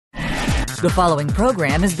The following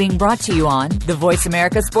program is being brought to you on the Voice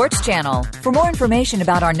America Sports Channel. For more information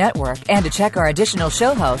about our network and to check our additional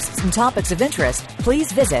show hosts and topics of interest,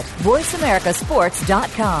 please visit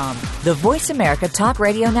voiceamericasports.com. The Voice America Talk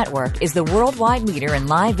Radio Network is the worldwide leader in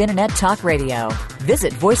live Internet talk radio.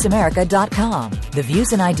 Visit voiceamerica.com. The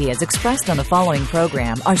views and ideas expressed on the following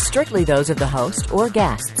program are strictly those of the host or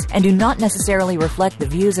guests and do not necessarily reflect the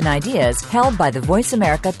views and ideas held by the Voice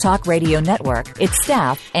America Talk Radio Network, its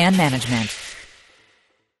staff, and management.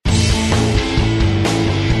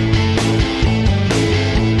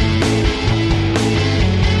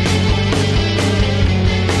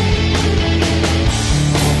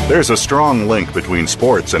 There's a strong link between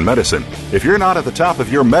sports and medicine. If you're not at the top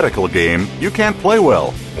of your medical game, you can't play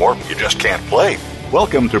well, or you just can't play.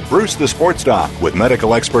 Welcome to Bruce the Sports Doc with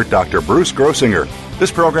medical expert Dr. Bruce Grossinger.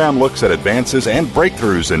 This program looks at advances and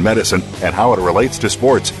breakthroughs in medicine and how it relates to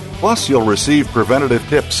sports. Plus, you'll receive preventative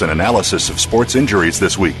tips and analysis of sports injuries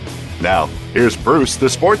this week. Now, here's Bruce the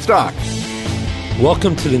Sports Doc.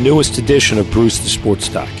 Welcome to the newest edition of Bruce the Sports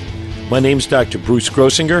Doc. My name's Dr. Bruce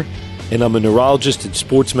Grossinger, and I'm a neurologist and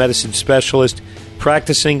sports medicine specialist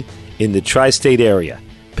practicing in the tri-state area,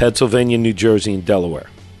 Pennsylvania, New Jersey, and Delaware.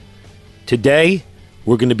 Today,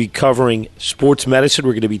 we're going to be covering sports medicine.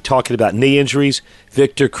 We're going to be talking about knee injuries.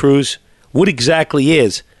 Victor Cruz, what exactly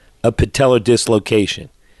is a patellar dislocation?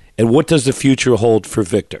 And what does the future hold for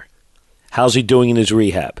Victor? How's he doing in his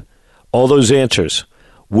rehab? All those answers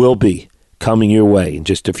will be coming your way in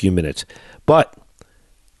just a few minutes. But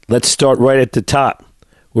let's start right at the top.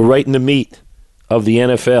 We're right in the meat of the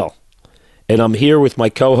NFL. And I'm here with my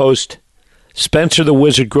co-host, Spencer the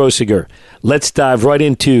Wizard Grossinger. Let's dive right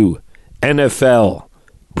into NFL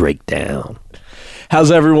Breakdown.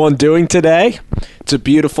 How's everyone doing today? It's a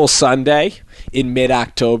beautiful Sunday in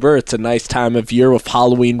mid-October. It's a nice time of year with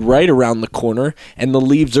Halloween right around the corner, and the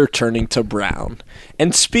leaves are turning to brown.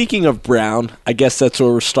 And speaking of brown, I guess that's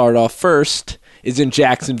where we'll start off first, is in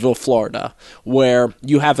Jacksonville, Florida, where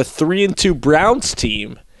you have a 3-2 Browns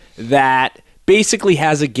team that basically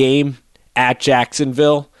has a game at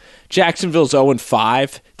Jacksonville. Jacksonville's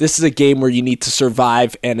 0-5. This is a game where you need to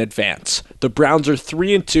survive and advance. The Browns are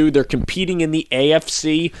 3-2. They're competing in the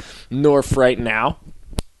AFC North right now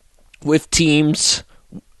with teams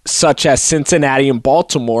such as Cincinnati and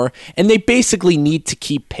Baltimore, and they basically need to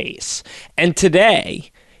keep pace. And today,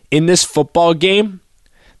 in this football game,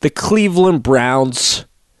 the Cleveland Browns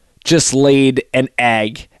just laid an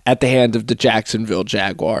egg at the hand of the Jacksonville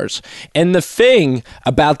Jaguars. And the thing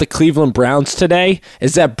about the Cleveland Browns today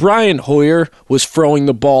is that Brian Hoyer was throwing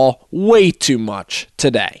the ball way too much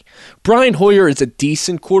today. Brian Hoyer is a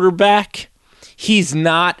decent quarterback. He's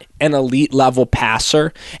not an elite level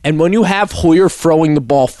passer. And when you have Hoyer throwing the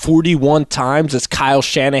ball 41 times, as Kyle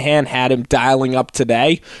Shanahan had him dialing up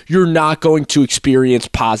today, you're not going to experience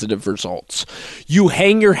positive results. You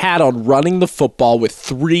hang your hat on running the football with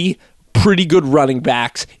three pretty good running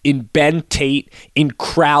backs in Ben Tate, in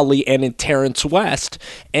Crowley, and in Terrence West.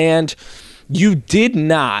 And you did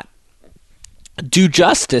not do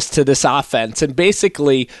justice to this offense. And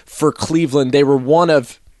basically, for Cleveland, they were one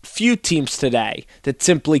of few teams today that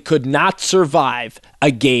simply could not survive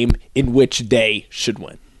a game in which they should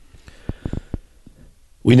win.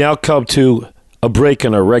 We now come to a break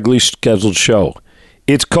in our regularly scheduled show.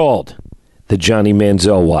 It's called the Johnny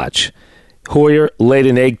Manziel Watch. Hoyer laid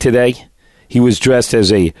an egg today. He was dressed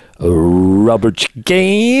as a rubber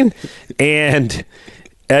chicken. And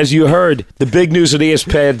as you heard, the big news at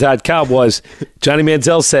ESPN.com was Johnny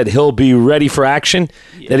Manziel said he'll be ready for action,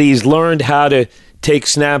 that he's learned how to take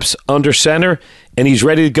snaps under center, and he's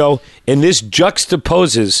ready to go. And this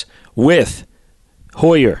juxtaposes with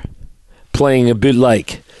Hoyer playing a bit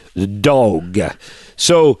like the dog.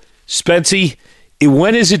 So, Spency,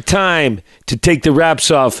 when is it time to take the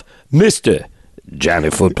wraps off Mr.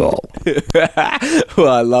 Johnny Football?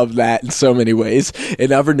 Well, I love that in so many ways.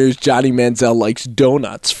 In other news, Johnny Manziel likes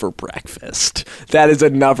donuts for breakfast. That is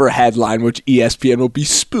another headline which ESPN will be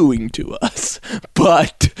spewing to us.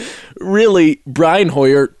 But really, Brian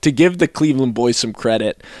Hoyer, to give the Cleveland boys some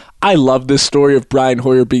credit, I love this story of Brian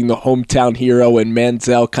Hoyer being the hometown hero and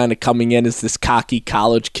Manziel kind of coming in as this cocky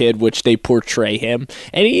college kid, which they portray him.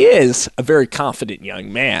 And he is a very confident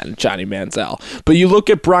young man, Johnny Manziel. But you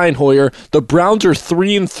look at Brian Hoyer, the Browns are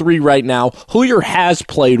 3-3 right now. Hoyer has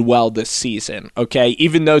played well this season, okay?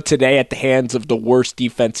 Even though today at the hands of the worst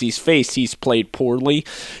defense he's faced, he's played poorly.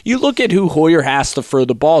 You look at who Hoyer has to throw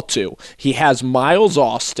the ball to. He has Miles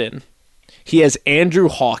Austin. He has Andrew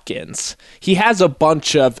Hawkins. He has a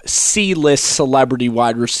bunch of C-list celebrity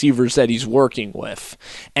wide receivers that he's working with.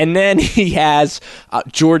 And then he has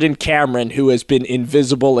Jordan Cameron, who has been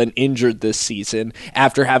invisible and injured this season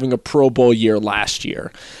after having a Pro Bowl year last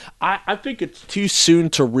year. I think it's too soon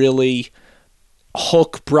to really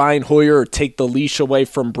hook Brian Hoyer or take the leash away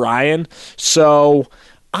from Brian. So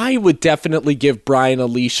I would definitely give Brian a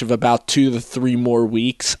leash of about 2 to 3 more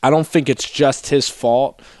weeks. I don't think it's just his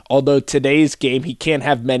fault, although today's game, he can't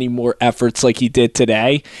have many more efforts like he did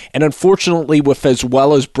today. And unfortunately, with as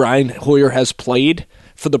well as Brian Hoyer has played,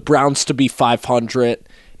 for the Browns to be 500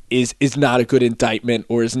 is not a good indictment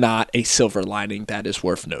or is not a silver lining that is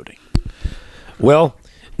worth noting. Well,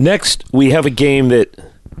 next we have a game that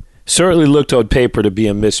certainly looked on paper to be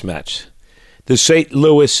a mismatch. The St.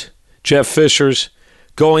 Louis Jeff Fishers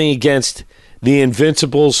going against the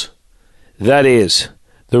Invincibles, that is,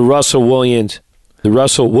 the Russell Wilsons,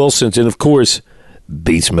 and of course,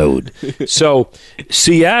 beast mode. So,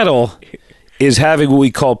 Seattle is having what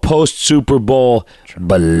we call post-Super Bowl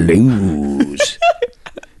blues.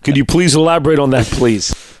 Could you please elaborate on that,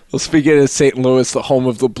 please? Well, speaking of St. Louis, the home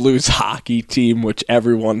of the Blues hockey team, which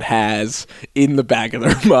everyone has in the back of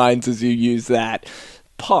their minds as you use that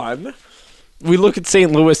pun, we look at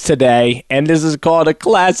St. Louis today, and this is called a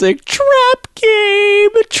classic trap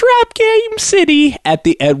game city at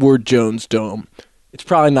the Edward Jones Dome. It's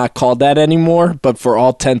probably not called that anymore, but for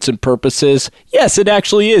all intents and purposes, yes, it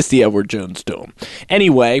actually is the Edward Jones Dome.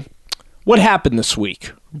 Anyway, what happened this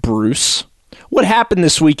week, Bruce? What happened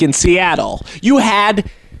this week in Seattle? You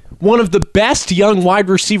had one of the best young wide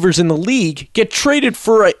receivers in the league get traded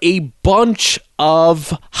for a bunch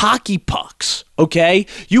of hockey pucks, okay?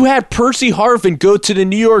 You had Percy Harvin go to the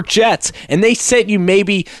New York Jets, and they sent you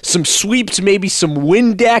maybe some sweeps, maybe some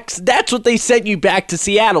Windex. That's what they sent you back to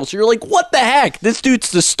Seattle. So you're like, what the heck? This dude's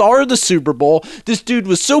the star of the Super Bowl. This dude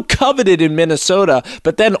was so coveted in Minnesota,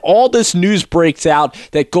 but then all this news breaks out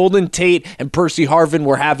that Golden Tate and Percy Harvin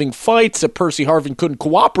were having fights, that Percy Harvin couldn't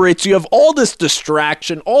cooperate. So you have all this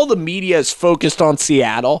distraction. All the media is focused on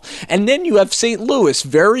Seattle, and then you have St. Louis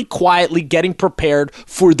very quietly getting prepared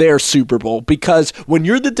for their Super Bowl, because when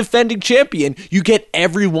you're the defending champion, you get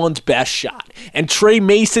everyone's best shot. And Trey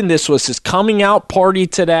Mason, this was his coming out party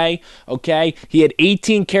today, okay? He had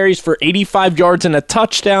 18 carries for 85 yards and a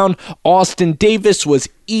touchdown. Austin Davis was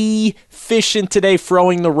efficient today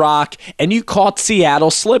throwing the rock, and you caught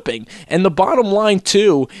Seattle slipping. And the bottom line,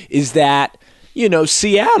 too, is that,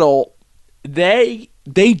 Seattle, they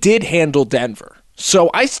did handle Denver.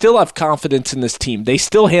 So I still have confidence in this team. They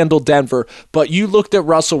still handled Denver, but you looked at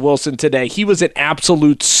Russell Wilson today. He was an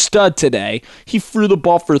absolute stud today. He threw the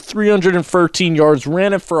ball for 313 yards,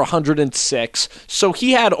 ran it for 106. So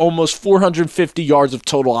he had almost 450 yards of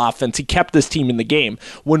total offense. He kept this team in the game.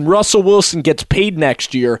 When Russell Wilson gets paid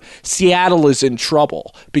next year, Seattle is in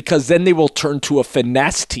trouble, because then they will turn to a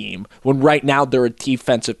finesse team when right now they're a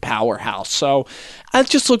defensive powerhouse. So I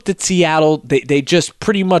just looked at Seattle. They just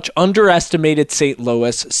pretty much underestimated St.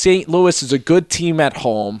 Louis. St. Louis is a good team at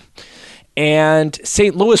home, and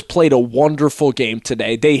St. Louis played a wonderful game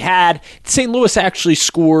today. St. Louis actually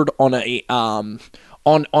scored on a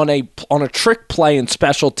trick play in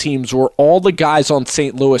special teams where all the guys on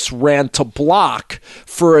St. Louis ran to block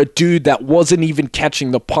for a dude that wasn't even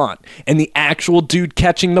catching the punt. And the actual dude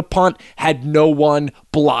catching the punt had no one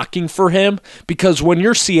blocking for him, because when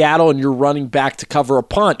you're Seattle and you're running back to cover a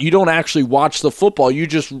punt, you don't actually watch the football. You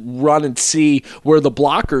just run and see where the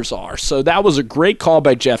blockers are. So that was a great call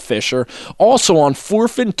by Jeff Fisher. Also on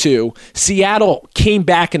 4th and 2, Seattle came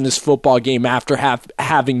back in this football game after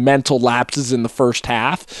having mental lapses in the first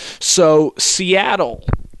half. So Seattle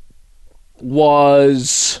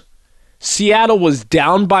was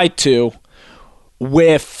down by 2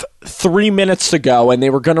 with 3 minutes to go, and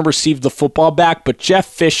they were going to receive the football back, but Jeff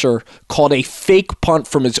Fisher called a fake punt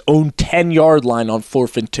from his own 10-yard line on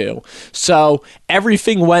 4th and 2. So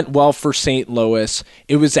everything went well for St. Louis.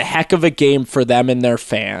 It was a heck of a game for them and their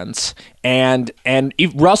fans. And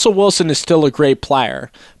Russell Wilson is still a great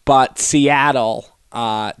player, but Seattle,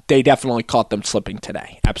 they definitely caught them slipping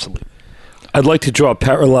today. Absolutely. I'd like to draw a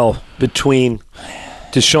parallel between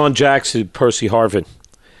Deshaun Jackson and Percy Harvin.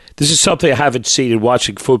 This is something I haven't seen in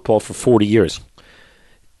watching football for 40 years.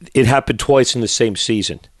 It happened twice in the same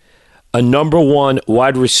season. A number 1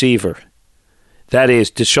 wide receiver, that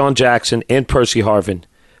is Deshaun Jackson and Percy Harvin,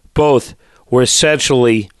 both were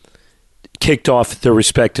essentially kicked off their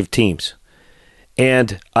respective teams.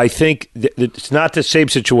 And I think it's not the same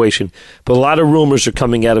situation, but a lot of rumors are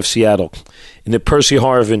coming out of Seattle. And that Percy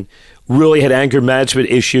Harvin really had anger management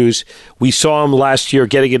issues. We saw him last year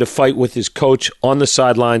getting in a fight with his coach on the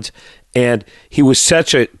sidelines, And he was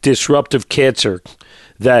such a disruptive cancer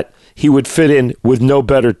that he would fit in with no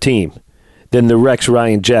better team than the Rex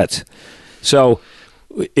Ryan Jets. So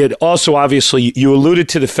it also, obviously, you alluded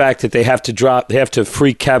to the fact that they have to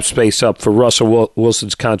free cap space up for Russell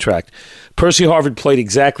Wilson's contract. Percy Harvin played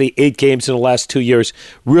exactly 8 games in the last 2 years,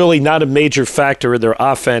 really not a major factor in their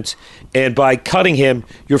offense. And by cutting him,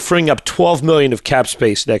 you're freeing up $12 million of cap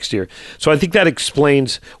space next year. So I think that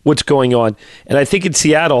explains what's going on. And I think in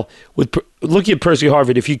Seattle, with looking at Percy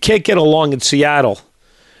Harvin, if you can't get along in Seattle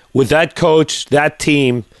with that coach, that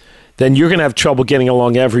team, then you're going to have trouble getting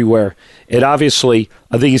along everywhere. And obviously,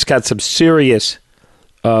 I think he's got some serious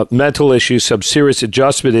mental issues, some serious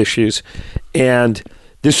adjustment issues. And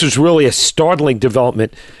this was really a startling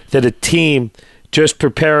development that a team just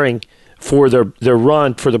preparing for their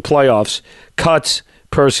run for the playoffs cuts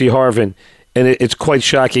Percy Harvin. And it's quite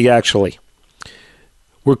shocking, actually.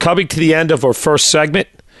 We're coming to the end of our first segment.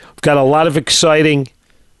 We've got a lot of exciting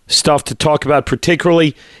stuff to talk about,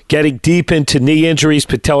 particularly getting deep into knee injuries,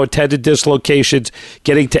 patellar tendon dislocations,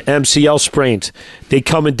 getting to MCL sprains. They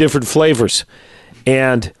come in different flavors.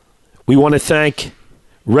 And we want to thank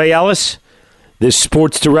Ray Ellis, the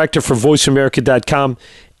sports director for VoiceAmerica.com,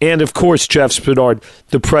 and, of course, Jeff Spinard,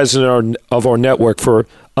 the president of our network, for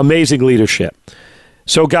amazing leadership.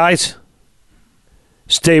 So, guys,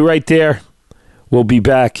 stay right there. We'll be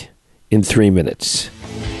back in 3 minutes.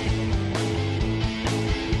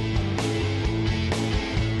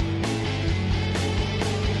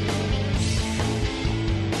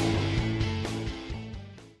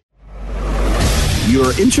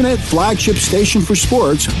 Your internet flagship station for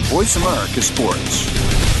sports, Voice America Sports.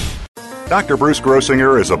 Dr. Bruce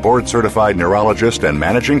Grossinger is a board-certified neurologist and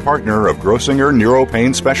managing partner of Grossinger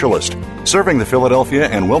Neuropain Specialist, serving the Philadelphia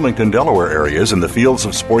and Wilmington, Delaware areas in the fields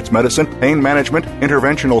of sports medicine, pain management,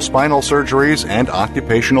 interventional spinal surgeries, and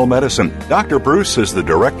occupational medicine. Dr. Bruce is the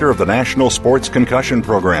director of the National Sports Concussion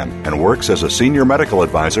Program and works as a senior medical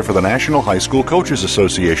advisor for the National High School Coaches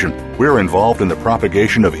Association. We're involved in the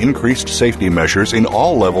propagation of increased safety measures in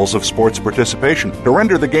all levels of sports participation to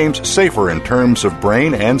render the games safer in terms of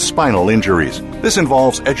brain and spinal injuries. This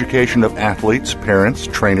involves education of athletes, parents,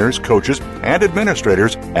 trainers, coaches, and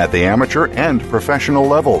administrators at the amateur and professional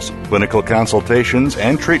levels. Clinical consultations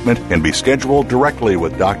and treatment can be scheduled directly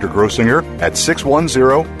with Dr. Grossinger at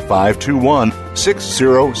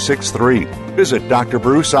 610-521-6063. Visit Dr.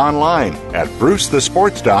 Bruce online at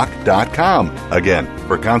brucethesportsdoc.com. Again,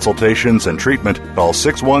 for consultations and treatment, call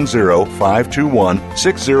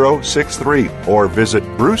 610-521-6063 or visit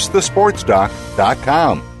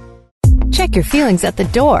brucethesportsdoc.com. Check your feelings at the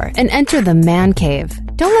door and enter the Man Cave.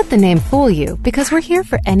 Don't let the name fool you, because we're here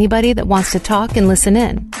for anybody that wants to talk and listen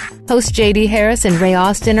in. Hosts J.D. Harris and Ray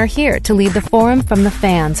Austin are here to lead the forum from the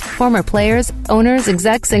fans, former players, owners,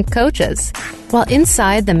 execs, and coaches. While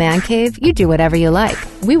inside the Man Cave, you do whatever you like.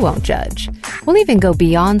 We won't judge. We'll even go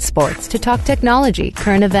beyond sports to talk technology,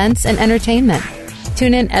 current events, and entertainment.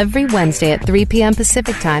 Tune in every Wednesday at 3 p.m.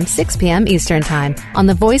 Pacific Time, 6 p.m. Eastern Time on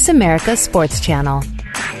the Voice America Sports Channel.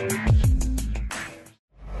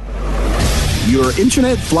 Your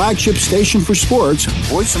internet flagship station for sports,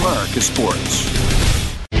 Voice America Sports.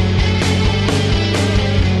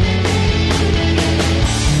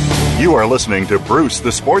 You are listening to Bruce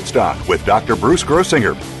the Sports Doc with Dr. Bruce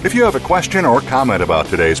Grossinger. If you have a question or comment about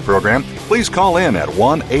today's program, please call in at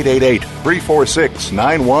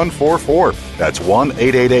 1-888-346-9144. That's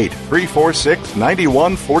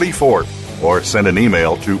 1-888-346-9144. Or send an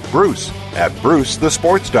email to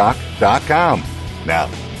bruce@brucethesportsdoc.com. Now,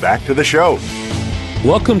 back to the show.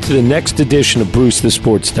 Welcome to the next edition of Bruce the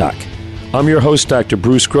Sports Doc. I'm your host, Dr.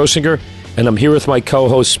 Bruce Grossinger, and I'm here with my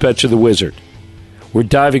co-host, Spencer the Wizard. We're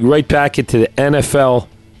diving right back into the NFL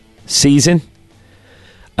season.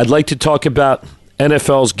 I'd like to talk about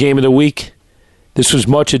NFL's Game of the Week. This was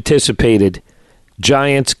much anticipated,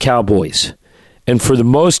 Giants-Cowboys. And for the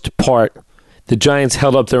most part, the Giants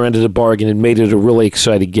held up their end of the bargain and made it a really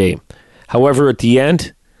exciting game. However, at the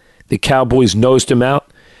end, the Cowboys nosed them out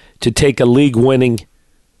to take a league-leading,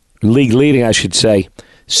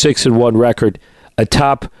 6-1 record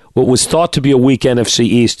atop what was thought to be a weak NFC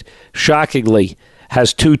East. Shockingly,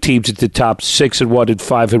 has two teams at the top, 6-1 and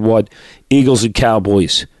 5-1, Eagles and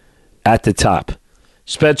Cowboys at the top.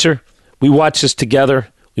 Spencer, we watched this together.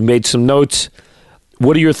 We made some notes.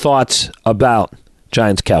 What are your thoughts about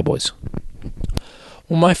Giants-Cowboys?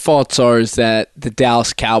 Well, my thoughts are is that the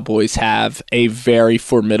Dallas Cowboys have a very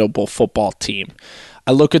formidable football team.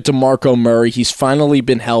 I look at DeMarco Murray. He's finally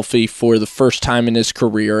been healthy for the first time in his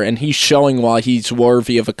career, and he's showing why he's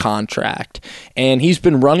worthy of a contract. And he's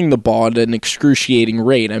been running the ball at an excruciating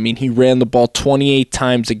rate. I mean, he ran the ball 28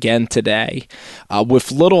 times again today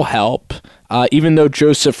with little help. Even though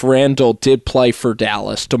Joseph Randle did play for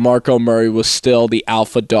Dallas, DeMarco Murray was still the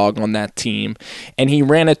alpha dog on that team. And he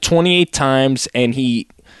ran it 28 times, and he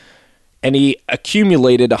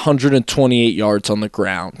accumulated 128 yards on the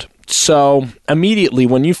ground. So immediately,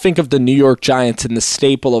 when you think of the New York Giants and the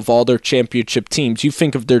staple of all their championship teams, you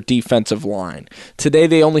think of their defensive line. Today,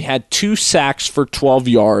 they only had 2 sacks for 12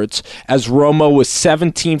 yards, as Romo was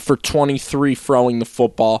 17 for 23 throwing the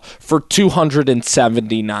football for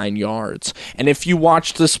 279 yards. And if you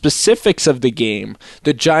watch the specifics of the game,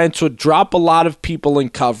 the Giants would drop a lot of people in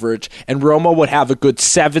coverage, and Romo would have a good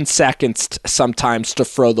 7 seconds sometimes to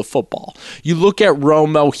throw the football. You look at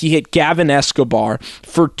Romo, he hit Gavin Escobar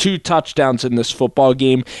for 2 touchdowns in this football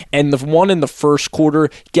game, and the one in the first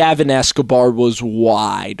quarter, Gavin Escobar was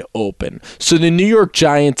wide open. So the New York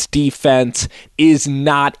Giants defense is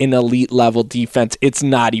not an elite level defense. It's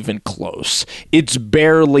not even close. It's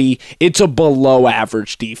a below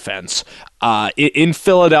average defense. In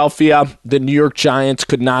Philadelphia, the New York Giants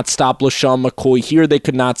could not stop LaShawn McCoy. Here, they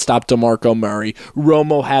could not stop DeMarco Murray.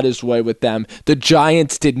 Romo had his way with them. The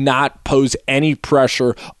Giants did not pose any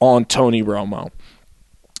pressure on Tony Romo.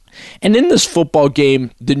 And in this football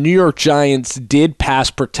game, the New York Giants did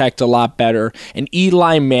pass protect a lot better, and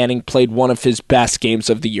Eli Manning played one of his best games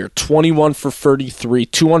of the year. 21 for 33,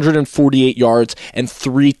 248 yards, and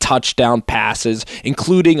 3 touchdown passes,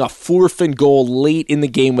 including a 4th and goal late in the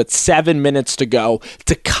game with 7 minutes to go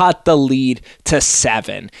to cut the lead to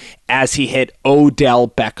 7. As he hit Odell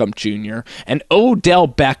Beckham Jr. And Odell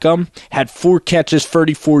Beckham had 4 catches,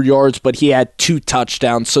 34 yards, but he had 2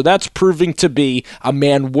 touchdowns. So that's proving to be a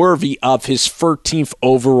man worthy of his 13th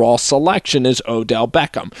overall selection is Odell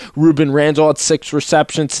Beckham. Ruben Randle had 6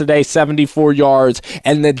 receptions today, 74 yards,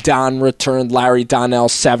 and the Don returned Larry Donnell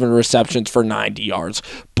 7 receptions for 90 yards.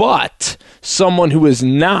 But someone who is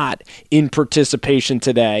not in participation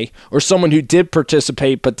today, or someone who did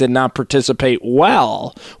participate but did not participate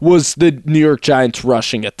well, was the New York Giants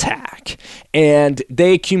rushing attack. And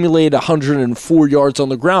they accumulated 104 yards on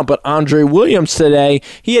the ground. But Andre Williams today,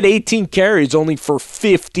 he had 18 carries only for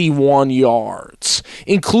 51 yards,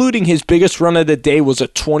 including his biggest run of the day was a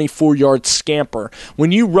 24-yard scamper.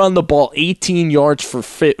 When you run the ball 18 times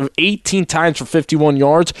for 51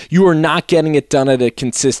 yards, you are not getting it done at a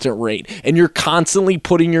consistent rate. And you're constantly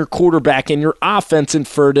putting your quarterback and your offense in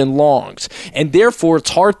 3rd and longs. And therefore,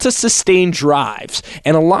 it's hard to sustain drives.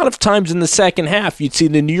 And a lot of times in the second half, you'd see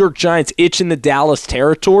the New York Giants itch in the Dallas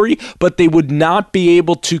territory, but they would not be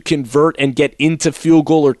able to convert and get into field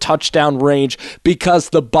goal or touchdown range because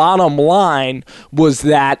the bottom line was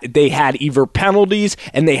that they had either penalties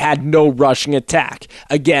and they had no rushing attack.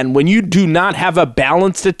 Again, when you do not have a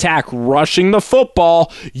balanced attack rushing the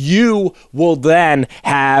football, you will then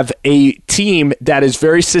have a team that is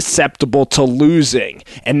very susceptible to losing.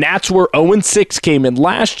 And that's where 0-6 came in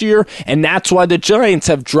last year, and that's why the Giants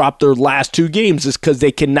have dropped their last 2 games, is because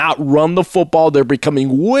they cannot run the football. They're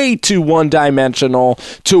becoming way too one-dimensional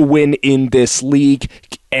to win in this league,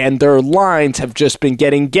 and their lines have just been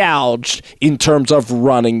getting gouged in terms of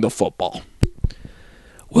running the football.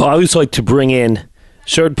 Well, I always like to bring in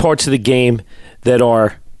certain parts of the game that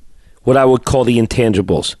are what I would call the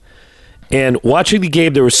intangibles. And watching the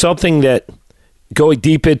game, there was something that, going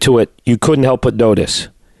deep into it, you couldn't help but notice.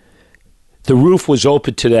 The roof was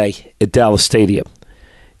open today at Dallas Stadium,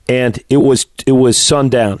 and it was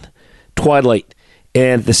sundown, twilight,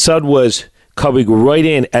 and the sun was coming right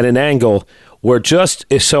in at an angle where, just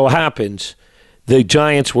as so happens, the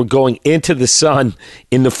Giants were going into the sun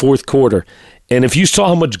in the 4th quarter. And if you saw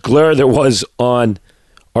how much glare there was on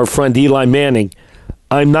our friend Eli Manning,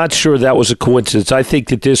 I'm not sure that was a coincidence. I think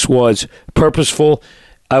that this was purposeful.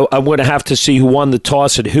 I'm going to have to see who won the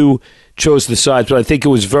toss and who chose the sides, but I think it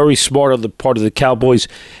was very smart on the part of the Cowboys.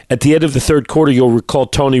 At the end of the 3rd quarter, you'll recall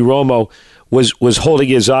Tony Romo was holding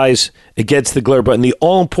his eyes against the glare. But in the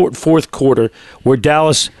all-important 4th quarter, where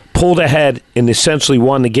Dallas pulled ahead and essentially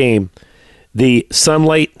won the game, the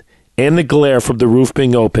sunlight and the glare from the roof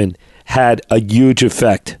being open had a huge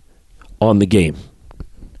effect on the game.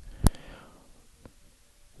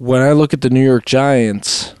 When I look at the New York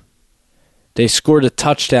Giants, they scored a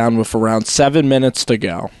touchdown with around 7 minutes to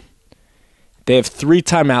go. They have 3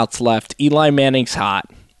 timeouts left. Eli Manning's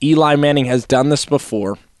hot. Eli Manning has done this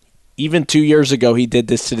before. Even 2 years ago, he did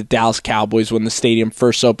this to the Dallas Cowboys when the stadium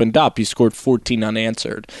first opened up. He scored 14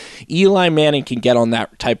 unanswered. Eli Manning can get on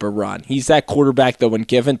that type of run. He's that quarterback that when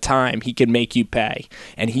given time, he can make you pay.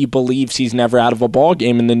 And he believes he's never out of a ball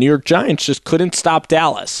game, and the New York Giants just couldn't stop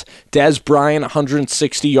Dallas. Dez Bryant,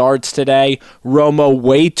 160 yards today. Romo,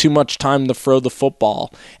 way too much time to throw the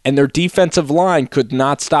football. And their defensive line could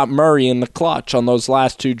not stop Murray in the clutch on those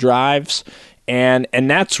last 2 drives. And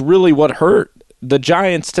that's really what hurt the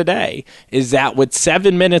Giants today, is that with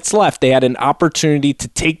 7 minutes left, they had an opportunity to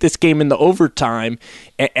take this game into overtime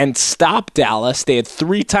and stop Dallas. They had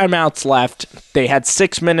 3 timeouts left. They had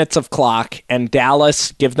 6 minutes of clock, and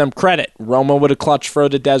Dallas, give them credit. Romo with a clutch throw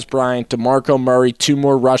to Dez Bryant, DeMarco Murray, 2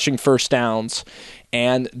 more rushing first downs,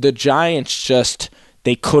 and the Giants just...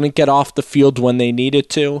 They couldn't get off the field when they needed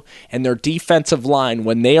to, and their defensive line,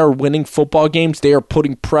 when they are winning football games, they are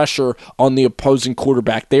putting pressure on the opposing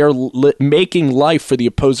quarterback. They are making life for the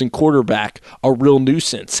opposing quarterback a real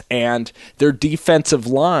nuisance, and their defensive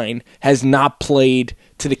line has not played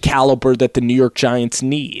to the caliber that the New York Giants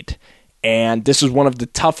need. And this is one of the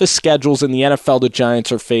toughest schedules in the NFL the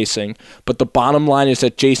Giants are facing, but the bottom line is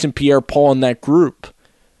that Jason Pierre-Paul and that group,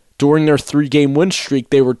 during their 3-game win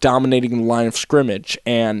streak, they were dominating the line of scrimmage,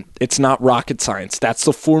 and it's not rocket science. That's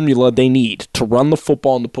the formula they need to run the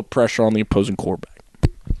football and to put pressure on the opposing quarterback.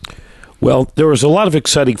 Well, there was a lot of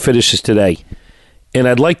exciting finishes today, and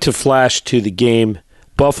I'd like to flash to the game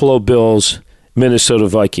Buffalo Bills, Minnesota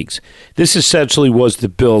Vikings. This essentially was the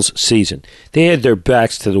Bills' season. They had their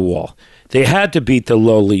backs to the wall. They had to beat the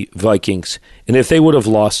lowly Vikings, and if they would have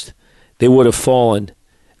lost, they would have fallen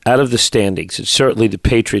out of the standings. And certainly the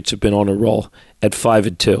Patriots have been on a roll at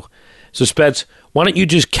 5-2. So, Spence, why don't you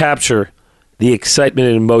just capture the excitement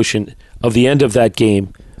and emotion of the end of that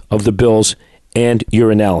game of the Bills and your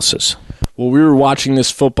analysis? Well, we were watching this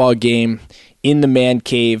football game in the man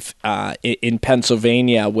cave in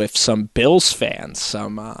Pennsylvania with some Bills fans,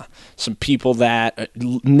 some people that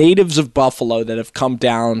natives of Buffalo that have come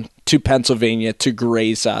down to Pennsylvania to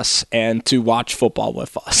graze us and to watch football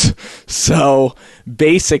with us. So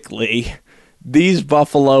basically, these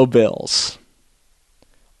Buffalo Bills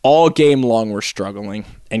all game long were struggling,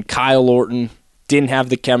 and Kyle Orton didn't have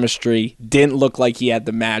the chemistry, didn't look like he had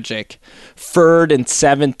the magic. 3rd and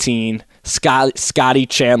 17, Scotty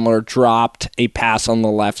Chandler dropped a pass on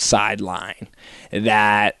the left sideline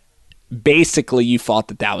that basically you thought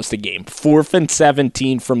that was the game. 4th and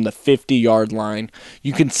 17 from the 50-yard line.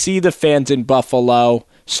 You can see the fans in Buffalo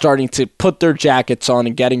starting to put their jackets on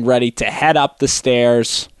and getting ready to head up the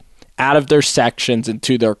stairs out of their sections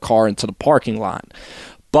into their car into the parking lot.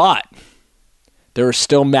 But there is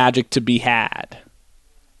still magic to be had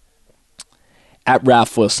at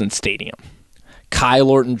Ralph Wilson Stadium. Kyle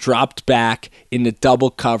Orton dropped back into double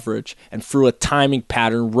coverage and threw a timing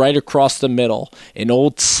pattern right across the middle, an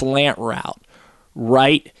old slant route,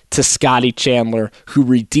 right to Scotty Chandler, who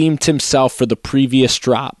redeemed himself for the previous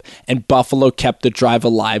drop, and Buffalo kept the drive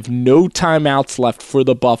alive. No timeouts left for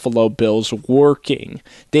the Buffalo Bills working.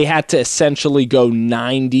 They had to essentially go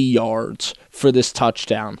 90 yards for this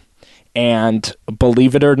touchdown, and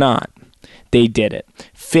believe it or not, they did it.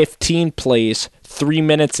 15 plays, 3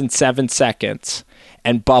 minutes and 7 seconds,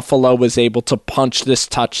 and Buffalo was able to punch this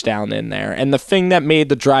touchdown in there. And the thing that made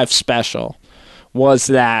the drive special was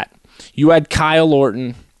that you had Kyle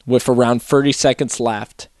Orton with around 30 seconds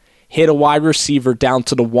left hit a wide receiver down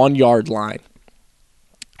to the 1-yard line.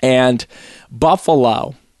 And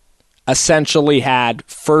Buffalo essentially had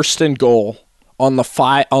 1st and goal on the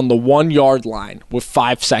 1-yard line with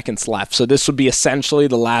 5 seconds left. So this would be essentially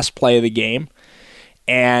the last play of the game.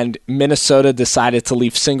 And Minnesota decided to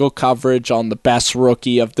leave single coverage on the best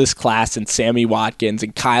rookie of this class in Sammy Watkins,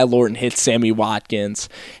 and Kyle Orton hit Sammy Watkins.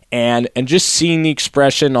 And just seeing the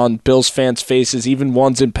expression on Bills fans' faces, even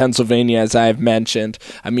ones in Pennsylvania, as I have mentioned,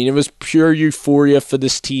 I mean, it was pure euphoria for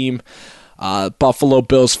this team. Buffalo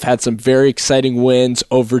Bills have had some very exciting wins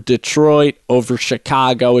over Detroit, over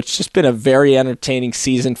Chicago. It's just been a very entertaining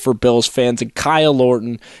season for Bills fans, and Kyle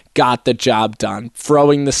Orton got the job done,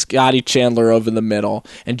 throwing the Scotty Chandler over the middle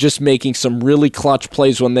and just making some really clutch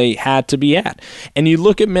plays when they had to be at. And you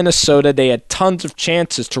look at Minnesota, they had tons of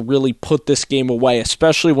chances to really put this game away,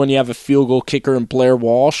 especially when you have a field goal kicker in Blair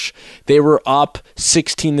Walsh. They were up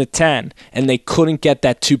 16-10, and they couldn't get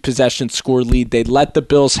that 2-possession score lead. They let the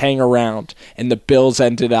Bills hang around, and the Bills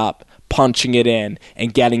ended up punching it in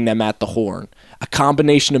and getting them at the horn. A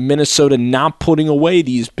combination of Minnesota not putting away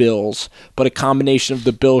these Bills, but a combination of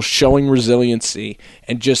the Bills showing resiliency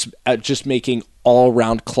and just making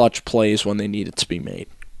all-around clutch plays when they needed to be made.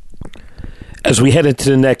 As we head into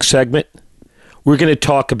the next segment, we're going to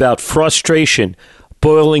talk about frustration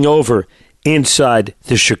boiling over inside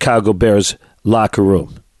the Chicago Bears locker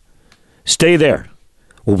room. Stay there.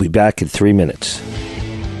 We'll be back in 3 minutes.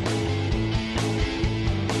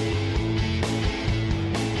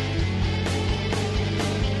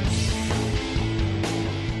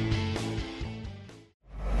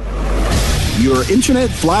 Your internet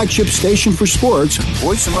flagship station for sports,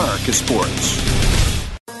 Voice America Sports.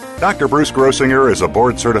 Dr. Bruce Grossinger is a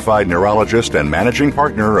board-certified neurologist and managing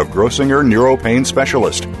partner of Grossinger Neuropain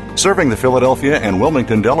Specialist, serving the Philadelphia and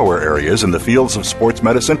Wilmington, Delaware areas in the fields of sports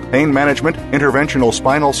medicine, pain management, interventional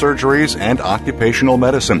spinal surgeries, and occupational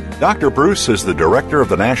medicine. Dr. Bruce is the director of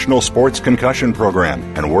the National Sports Concussion Program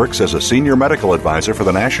and works as a senior medical advisor for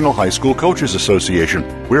the National High School Coaches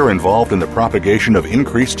Association. We're involved in the propagation of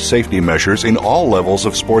increased safety measures in all levels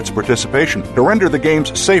of sports participation to render the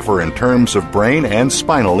games safer in terms of brain and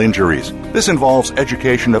spinal injuries. This involves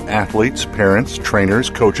education of athletes, parents, trainers,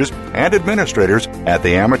 coaches, and administrators at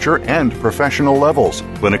the amateur and professional levels.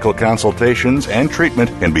 Clinical consultations and treatment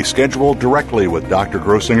can be scheduled directly with Dr.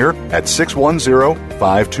 Grossinger at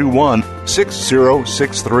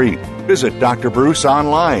 610-521-6063. Visit Dr. Bruce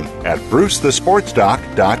online at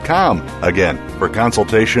brucethesportsdoc.com. Again, for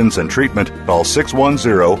consultations and treatment, call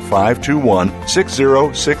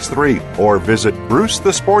 610-521-6063 or visit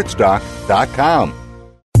brucethesportsdoc.com.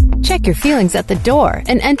 Check your feelings at the door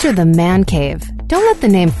and enter the man cave. Don't let the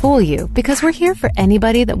name fool you, because we're here for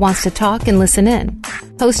anybody that wants to talk and listen in.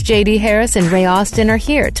 Hosts J.D. Harris and Ray Austin are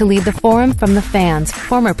here to lead the forum from the fans,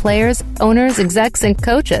 former players, owners, execs, and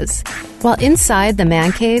coaches. While inside the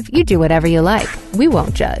man cave, you do whatever you like. We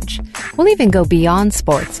won't judge. We'll even go beyond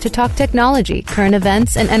sports to talk technology, current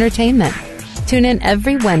events, and entertainment. Tune in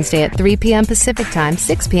every Wednesday at 3 p.m. Pacific Time,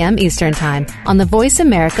 6 p.m. Eastern Time on the Voice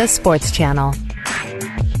America Sports Channel.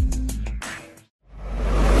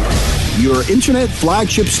 Your internet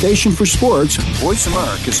flagship station for sports, Voice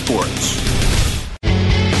America Sports.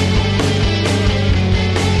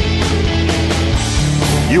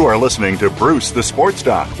 You are listening to Bruce the Sports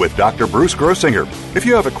Doc with Dr. Bruce Grossinger. If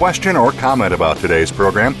you have a question or comment about today's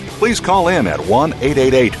program, please call in at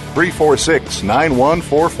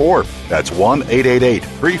 1-888-346-9144. That's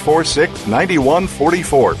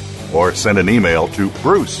 1-888-346-9144. Or send an email to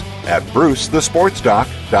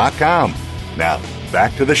bruce@brucethesportsdoc.com. Now,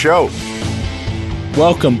 back to the show.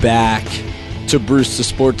 Welcome back to Bruce the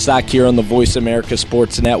Sports Doc here on the Voice America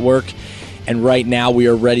Sports Network. And right now we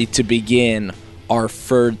are ready to begin our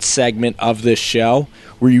third segment of this show.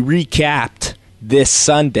 We recapped this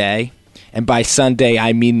Sunday, and by Sunday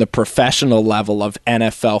I mean the professional level of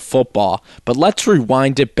NFL football. But let's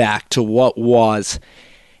rewind it back to what was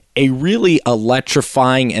a really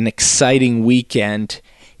electrifying and exciting weekend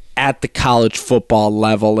at the college football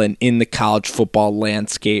level and in the college football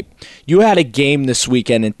landscape. You had a game this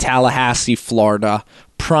weekend in Tallahassee, Florida,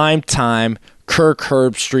 prime time, Kirk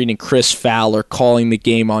Herbstreit and Chris Fowler calling the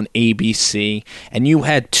game on ABC, and you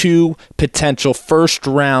had two potential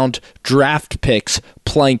first-round draft picks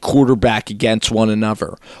playing quarterback against one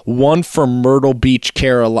another. One from Myrtle Beach,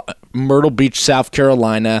 South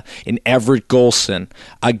Carolina, in Everett Golson,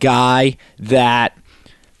 a guy that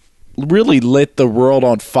really lit the world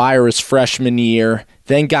on fire his freshman year,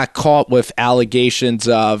 then got caught with allegations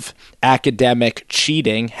of academic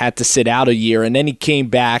cheating, had to sit out a year, and then he came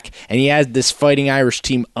back and he had this Fighting Irish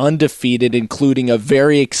team undefeated, including a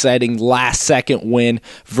very exciting last-second win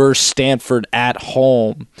versus Stanford at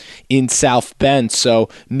home in South Bend. So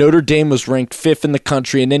Notre Dame was ranked 5th in the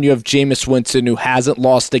country, and then you have Jameis Winston, who hasn't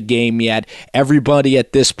lost a game yet. Everybody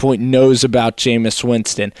at this point knows about Jameis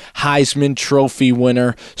Winston. Heisman Trophy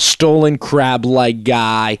winner, stolen crab-like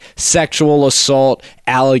guy, sexual assault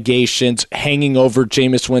allegations hanging over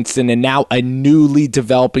Jameis Winston, and now a newly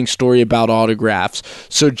developing story about autographs.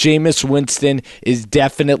 So Jameis Winston is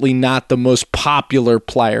definitely not the most popular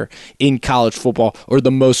player in college football, or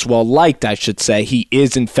the most well-liked, I should say. He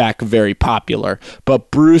is, in fact, very popular.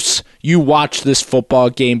 But Bruce, you watch this football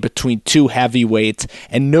game between two heavyweights,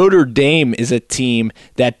 and Notre Dame is a team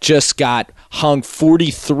that just got hung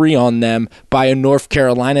 43 on them by a North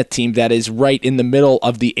Carolina team that is right in the middle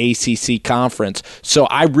of the ACC conference. So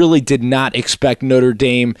I really did not expect Notre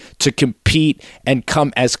Dame to compete and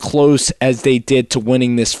come as close as they did to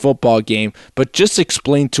winning this football game. But just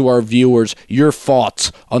explain to our viewers your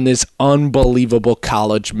thoughts on this unbelievable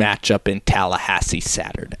college matchup in Tallahassee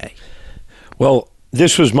Saturday. Well,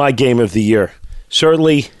 this was my game of the year.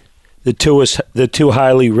 Certainly the two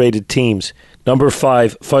highly rated teams. Number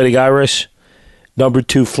 5, Fighting Irish. Number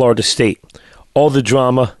 2, Florida State. All the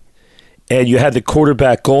drama. And you had the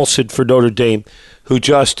quarterback, Golson, for Notre Dame, who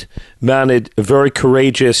just mounted a very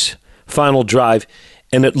courageous final drive.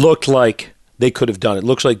 And it looked like they could have done it.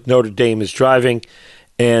 Looks like Notre Dame is driving,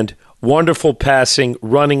 and wonderful passing,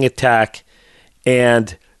 running attack,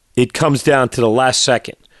 and it comes down to the last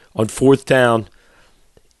second. On fourth down,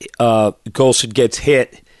 Golson gets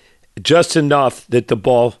hit just enough that the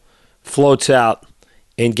ball floats out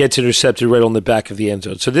and gets intercepted right on the back of the end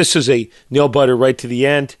zone. So this is a nail-biter right to the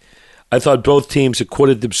end. I thought both teams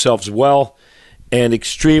acquitted themselves well and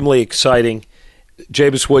extremely exciting.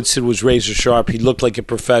 Jameis Winston was razor sharp. He looked like a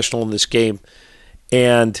professional in this game.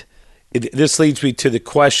 And this leads me to the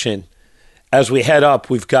question. As we head up,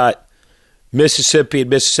 we've got Mississippi and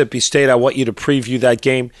Mississippi State. I want you to preview that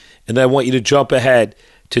game, and then I want you to jump ahead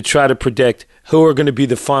to try to predict who are going to be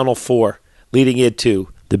the Final Four leading into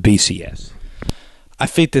the BCS. I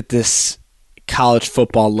think that this college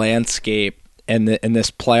football landscape and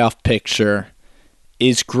this playoff picture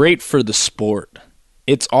is great for the sport.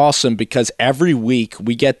 It's awesome because every week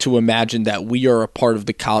we get to imagine that we are a part of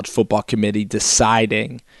the college football committee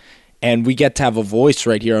deciding, and we get to have a voice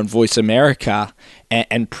right here on Voice America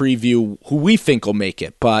and preview who we think will make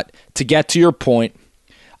it. But to get to your point,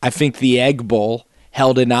 I think the Egg Bowl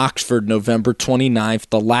held in Oxford November 29th,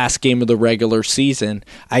 the last game of the regular season,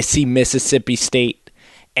 I see Mississippi State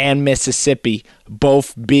and Mississippi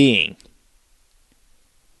both being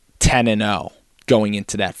 10-0 going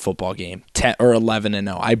into that football game, 10 or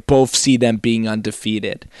 11-0. I both see them being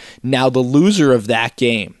undefeated. Now, the loser of that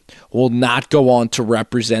game will not go on to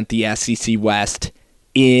represent the SEC West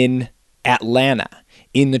in Atlanta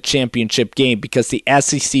in the championship game because the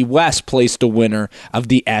SEC West plays the winner of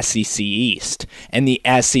the SEC East. And the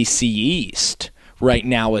SEC East right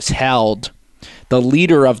now is held the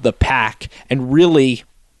leader of the pack and really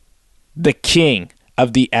the king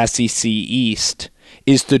of the SEC East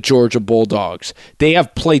is the Georgia Bulldogs. They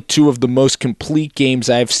have played two of the most complete games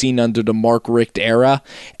I've seen under the Mark Richt era,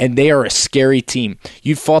 and they are a scary team.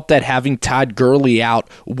 You thought that having Todd Gurley out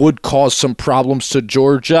would cause some problems to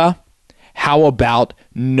Georgia? How about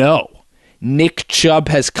no? Nick Chubb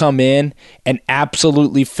has come in and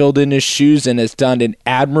absolutely filled in his shoes and has done an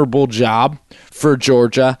admirable job for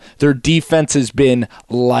Georgia. Their defense has been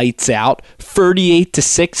lights out.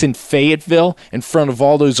 38-6 in Fayetteville in front of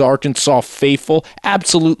all those Arkansas faithful,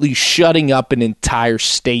 absolutely shutting up an entire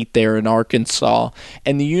state there in Arkansas.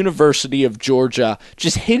 And the University of Georgia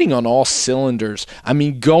just hitting on all cylinders. I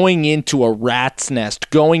mean, going into a rat's nest,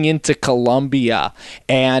 going into Columbia,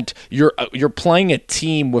 and you're playing a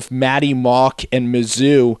team with Matty Mock and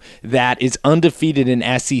Mizzou that is undefeated in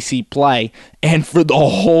SEC play, and for the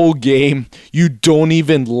whole game, you don't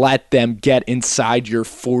even let them get inside your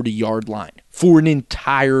 40-yard line for an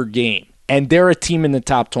entire game. And they're a team in the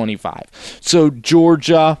top 25. So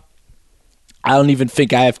Georgia, I don't even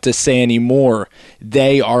think I have to say anymore.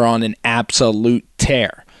 They are on an absolute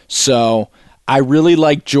tear. So I really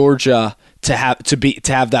like Georgia to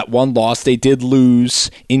have that one loss. They did lose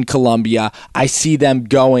in Columbia. I see them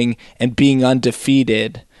going and being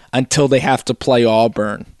undefeated until they have to play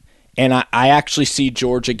Auburn. And I actually see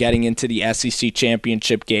Georgia getting into the SEC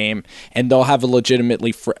championship game, and they'll have a legitimate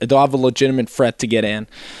threat to get in.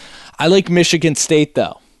 I like Michigan State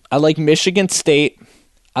though. I like Michigan State.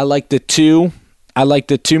 I like the two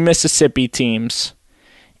Mississippi teams.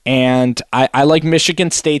 And I like Michigan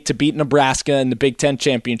State to beat Nebraska in the Big Ten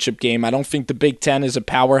championship game. I don't think the Big Ten is a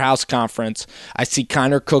powerhouse conference. I see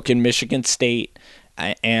Connor Cook in Michigan State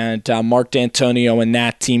and Mark D'Antonio and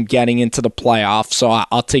that team getting into the playoffs. So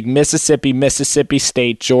I'll take Mississippi, Mississippi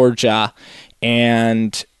State, Georgia,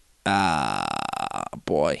 and and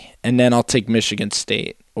then I'll take Michigan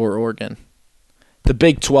State or Oregon. The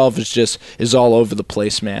Big 12 is all over the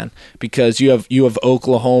place, man, because you have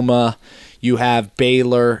Oklahoma, you have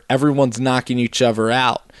Baylor, everyone's knocking each other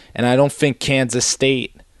out, and I don't think Kansas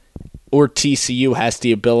State or TCU has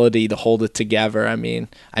the ability to hold it together. I mean,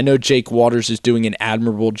 I know Jake Waters is doing an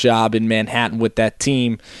admirable job in Manhattan with that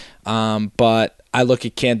team, but I look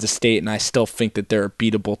at Kansas State and I still think that they're a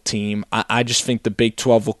beatable team. I just think the Big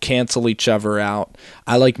 12 will cancel each other out.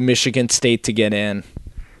 I like Michigan State to get in,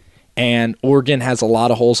 and Oregon has a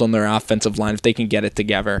lot of holes on their offensive line if they can get it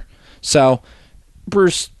together. So,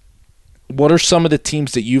 Bruce, what are some of the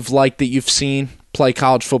teams that you've liked that you've seen play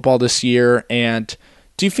college football this year, and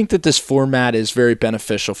do you think that this format is very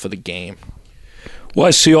beneficial for the game? Well,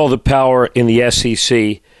 I see all the power in the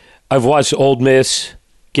SEC. I've watched Ole Miss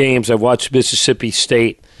games. I've watched Mississippi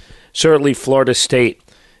State, certainly Florida State.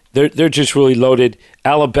 They're just really loaded.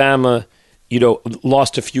 Alabama,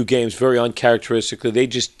 lost a few games very uncharacteristically. They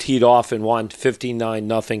just teed off and won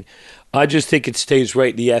 59-0. I just think it stays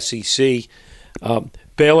right in the SEC.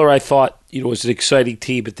 Baylor, I thought, was an exciting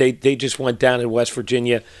team, but they just went down in West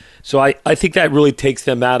Virginia. So I think that really takes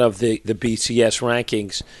them out of the BCS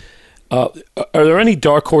rankings. Are there any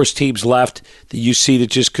dark horse teams left that you see that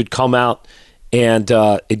just could come out and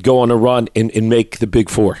go on a run and make the Big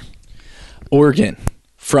Four? Oregon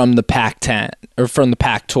from the Pac-10 or from the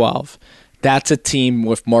Pac-12. That's a team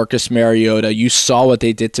with Marcus Mariota. You saw what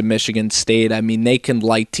they did to Michigan State. I mean, they can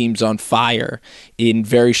light teams on fire in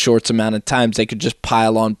very short amount of times. They could just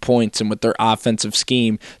pile on points, and with their offensive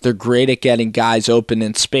scheme, they're great at getting guys open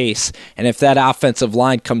in space. And if that offensive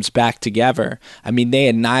line comes back together, I mean, they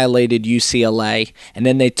annihilated UCLA, and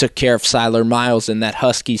then they took care of Siler Miles and that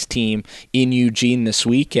Huskies team in Eugene this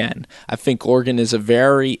weekend. I think Oregon is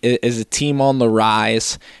a team on the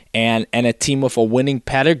rise and a team with a winning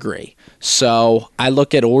pedigree. So I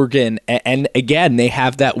look at Oregon, and again, they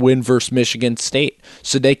have that win versus Michigan State,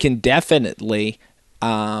 so they can definitely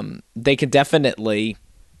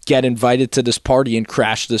get invited to this party and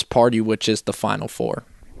crash this party, which is the Final Four.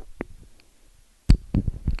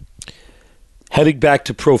 Heading back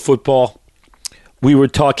to pro football, we were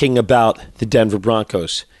talking about the Denver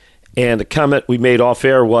Broncos, and the comment we made off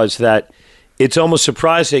air was that it's almost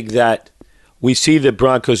surprising that we see the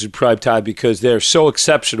Broncos in prime time because they're so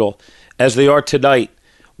exceptional as they are tonight,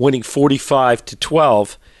 winning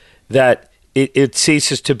 45-12, that it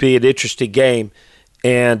ceases to be an interesting game,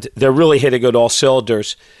 and they're really hitting on all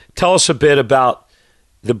cylinders. Tell us a bit about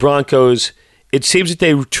the Broncos. It seems that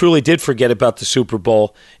they truly did forget about the Super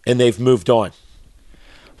Bowl, and they've moved on.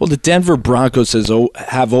 Well, the Denver Broncos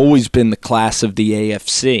have always been the class of the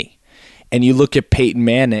AFC, and you look at Peyton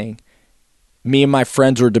Manning. Me and my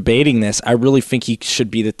friends were debating this. I really think he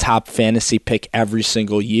should be the top fantasy pick every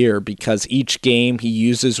single year because each game he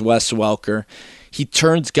uses Wes Welker. He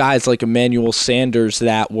turns guys like Emmanuel Sanders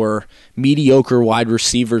that were mediocre wide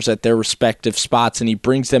receivers at their respective spots, and he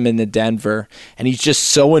brings them into Denver, and he's just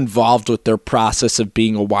so involved with their process of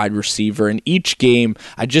being a wide receiver. In each game,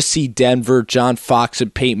 I just see Denver, John Fox,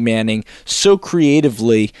 and Peyton Manning so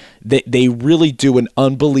creatively that they really do an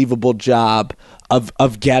unbelievable job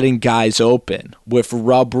of getting guys open with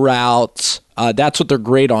rub routes. That's what they're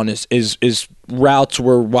great on is routes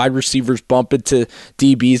where wide receivers bump into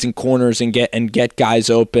DBs and corners and get guys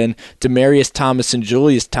open. Demaryius Thomas and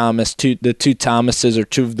Julius Thomas, the two Thomases, are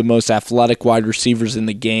two of the most athletic wide receivers in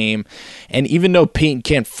the game. And even though Peyton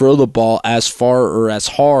can't throw the ball as far or as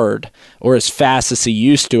hard or as fast as he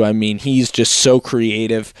used to, I mean, he's just so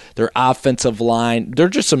creative. Their offensive line, they're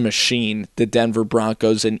just a machine, the Denver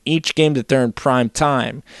Broncos. And each game that they're in prime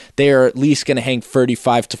time, they are at least going to hang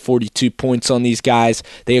 35 to 42 points on these guys.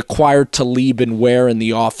 They acquired Talib and Ware in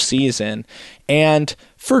the offseason. And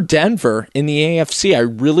for Denver in the AFC, I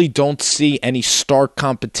really don't see any stark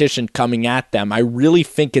competition coming at them. I really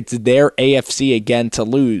think it's their AFC again to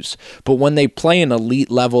lose. But when they play an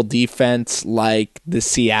elite level defense like the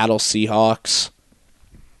Seattle Seahawks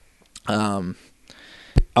on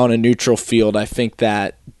a neutral field, I think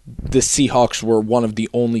that the Seahawks were one of the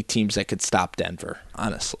only teams that could stop Denver,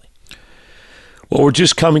 honestly. Well, we're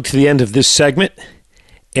just coming to the end of this segment,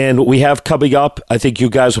 and what we have coming up, I think you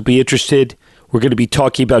guys will be interested. We're going to be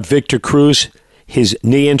talking about Victor Cruz, his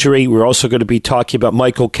knee injury. We're also going to be talking about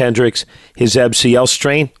Michael Kendricks, his MCL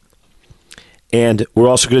strain. And we're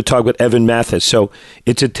also going to talk about Evan Mathis. So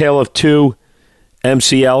it's a tale of two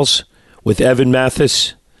MCLs with Evan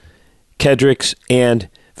Mathis, Kendricks, and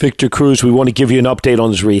Victor Cruz. We want to give you an update on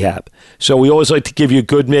his rehab. So we always like to give you a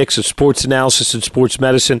good mix of sports analysis and sports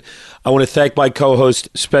medicine. I want to thank my co-host,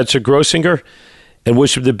 Spencer Grossinger, and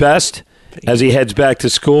wish him the best as he heads back to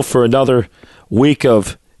school for another week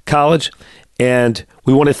of college. And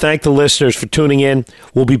we want to thank the listeners for tuning in.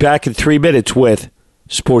 We'll be back in 3 minutes with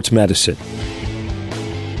Sports Medicine.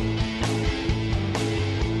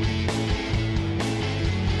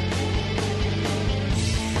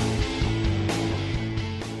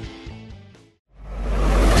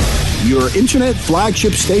 Your internet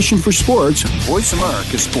flagship station for sports, Voice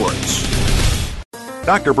America Sports.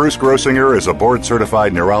 Dr. Bruce Grossinger is a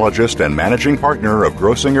board-certified neurologist and managing partner of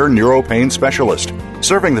Grossinger Neuropain Specialist,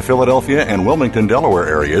 serving the Philadelphia and Wilmington, Delaware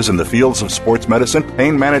areas in the fields of sports medicine,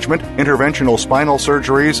 pain management, interventional spinal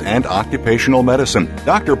surgeries, and occupational medicine.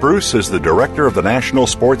 Dr. Bruce is the director of the National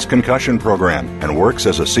Sports Concussion Program and works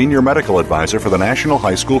as a senior medical advisor for the National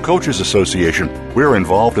High School Coaches Association. We're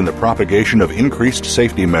involved in the propagation of increased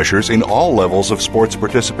safety measures in all levels of sports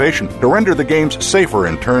participation to render the games safer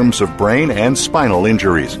in terms of brain and spinal injury.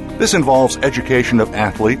 injuries. This involves education of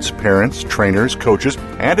athletes, parents, trainers, coaches,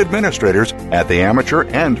 and administrators at the amateur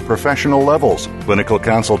and professional levels. Clinical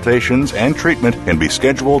consultations and treatment can be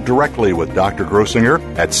scheduled directly with Dr. Grossinger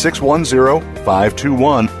at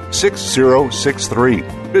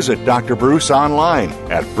 610-521-6063. Visit Dr. Bruce online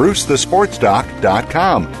at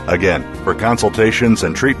brucethesportsdoc.com. Again, for consultations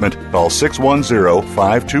and treatment, call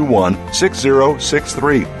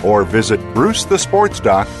 610-521-6063 or visit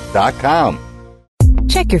brucethesportsdoc.com.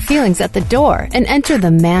 Check your feelings at the door and enter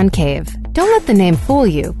the man cave. Don't let the name fool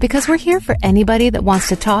you, because we're here for anybody that wants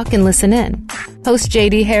to talk and listen in. Hosts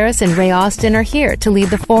J.D. Harris and Ray Austin are here to lead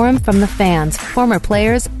the forum from the fans, former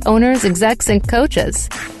players, owners, execs, and coaches.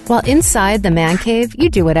 While inside the man cave, you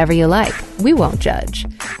do whatever you like. We won't judge.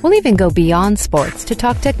 We'll even go beyond sports to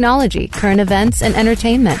talk technology, current events, and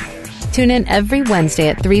entertainment. Tune in every Wednesday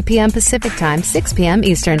at 3 p.m. Pacific Time, 6 p.m.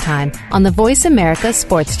 Eastern Time on the Voice America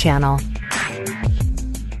Sports Channel.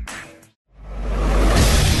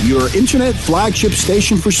 Your internet flagship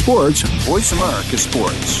station for sports, Voice America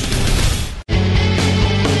Sports.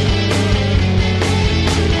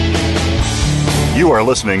 You are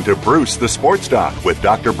listening to Bruce the Sports Doc with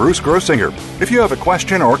Dr. Bruce Grossinger. If you have a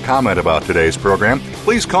question or comment about today's program,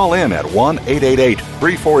 please call in at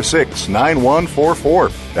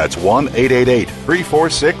 1-888-346-9144. That's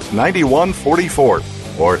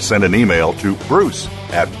 1-888-346-9144. Or send an email to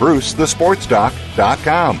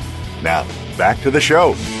bruce@brucethesportsdoc.com. Now, back to the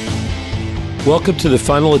show. Welcome to the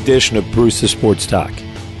final edition of Bruce the Sports Doc.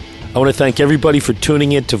 I want to thank everybody for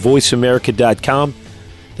tuning in to voiceamerica.com,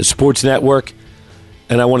 the sports network,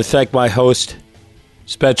 and I want to thank my host,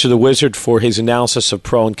 Spencer the Wizard, for his analysis of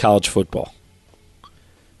pro and college football.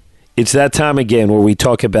 It's that time again where we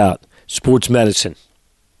talk about sports medicine.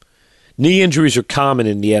 Knee injuries are common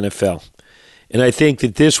in the NFL, and I think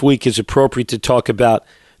that this week is appropriate to talk about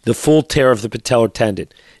the full tear of the patellar tendon,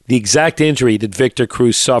 the exact injury that Victor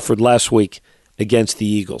Cruz suffered last week against the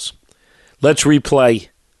Eagles. Let's replay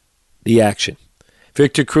the action.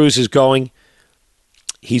 Victor Cruz is going.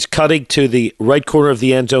 He's cutting to the right corner of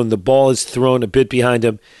the end zone. The ball is thrown a bit behind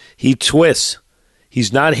him. He twists.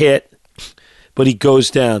 He's not hit, but he goes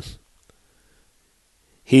down.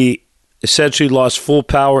 He essentially lost full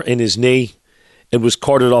power in his knee and was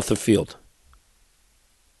carted off the field.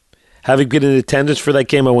 Having been in attendance for that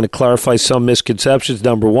game, I want to clarify some misconceptions.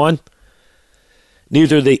 Number one,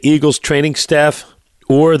 neither the Eagles training staff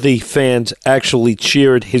or the fans actually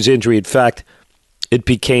cheered his injury. In fact, it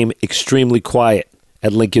became extremely quiet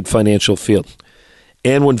at Lincoln Financial Field.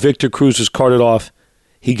 And when Victor Cruz was carted off,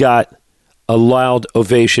 he got a loud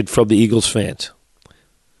ovation from the Eagles fans.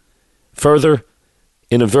 Further,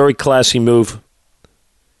 in a very classy move,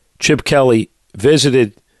 Chip Kelly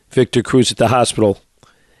visited Victor Cruz at the hospital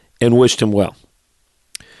and wished him well.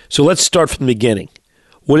 So let's start from the beginning.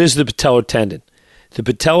 What is the patellar tendon? The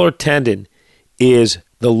patellar tendon is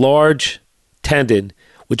the large tendon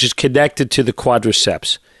which is connected to the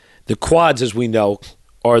quadriceps. The quads, as we know,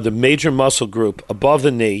 are the major muscle group above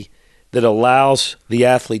the knee that allows the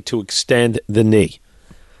athlete to extend the knee.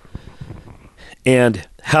 And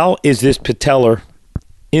how is this patellar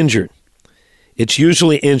injured? It's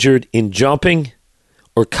usually injured in jumping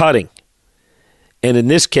or cutting. And in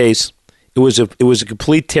this case, it was a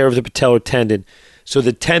complete tear of the patellar tendon. So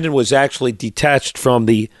the tendon was actually detached from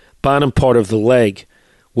the bottom part of the leg,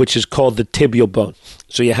 which is called the tibial bone.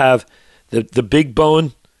 So you have the big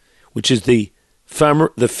bone, which is the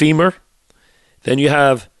femur. Then you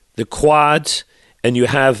have the quads, and you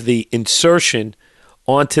have the insertion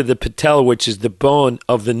onto the patella, which is the bone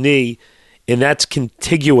of the knee, and that's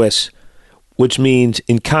contiguous, which means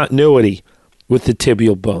in continuity with the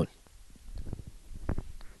tibial bone.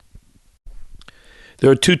 There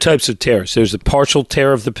are two types of tears. There's a partial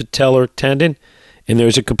tear of the patellar tendon, and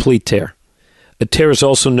there's a complete tear. A tear is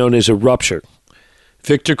also known as a rupture.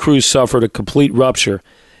 Victor Cruz suffered a complete rupture,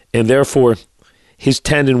 and therefore his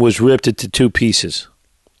tendon was ripped into two pieces.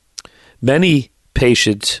 Many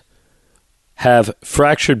patients have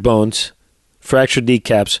fractured bones, fractured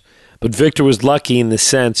kneecaps, but Victor was lucky in the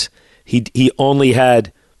sense he only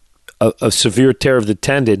had a severe tear of the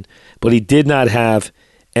tendon, but he did not have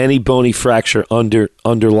any bony fracture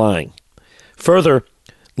underlying. Further,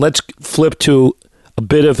 let's flip to a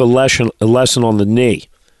bit of a lesson on the knee.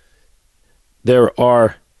 There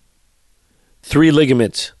are three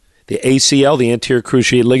ligaments. The ACL, the anterior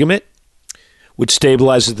cruciate ligament, which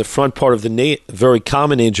stabilizes the front part of the knee, a very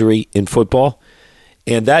common injury in football.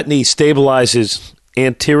 And that knee stabilizes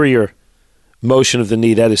anterior motion of the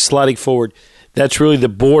knee. That is sliding forward. That's really the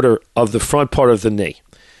border of the front part of the knee.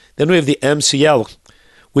 Then we have the MCL,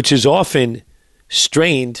 which is often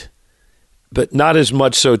strained but not as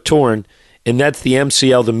much so torn, and that's the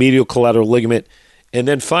MCL, the medial collateral ligament, and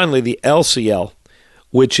then finally the LCL,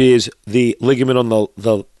 which is the ligament on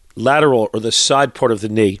the lateral or the side part of the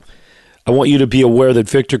knee. I want you to be aware that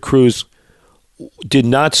Victor Cruz did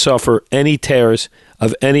not suffer any tears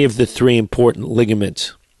of any of the three important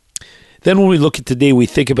ligaments. Then when we look at the knee, we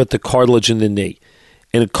think about the cartilage in the knee.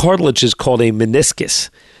 And a cartilage is called a meniscus.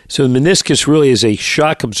 So the meniscus really is a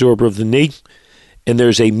shock absorber of the knee. And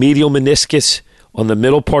there's a medial meniscus on the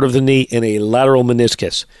middle part of the knee and a lateral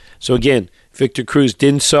meniscus. So again, Victor Cruz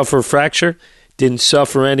didn't suffer a fracture, didn't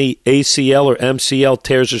suffer any ACL or MCL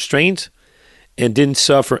tears or strains, and didn't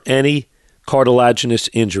suffer any cartilaginous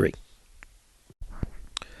injury.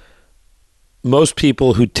 Most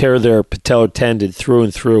people who tear their patellar tendon through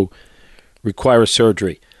and through require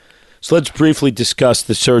surgery. So let's briefly discuss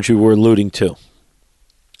the surgery we're alluding to.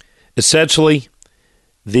 Essentially,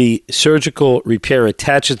 the surgical repair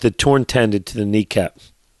attaches the torn tendon to the kneecap.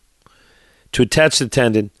 To attach the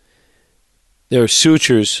tendon, there are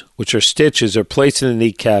sutures, which are stitches, are placed in the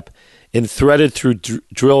kneecap and threaded through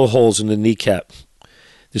drill holes in the kneecap.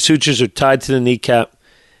 The sutures are tied to the kneecap,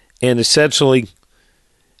 and essentially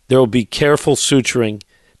there will be careful suturing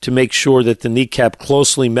to make sure that the kneecap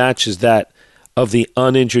closely matches that of the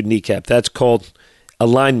uninjured kneecap. That's called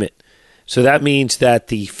alignment. So that means that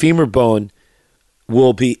the femur bone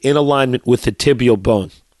will be in alignment with the tibial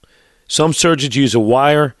bone. Some surgeons use a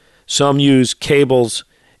wire, some use cables,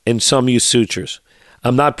 and some use sutures.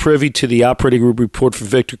 I'm not privy to the operating room report for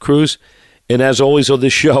Victor Cruz, and as always on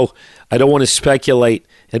this show, I don't want to speculate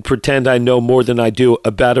and pretend I know more than I do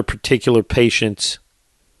about a particular patient's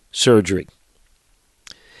surgery.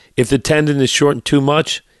 If the tendon is shortened too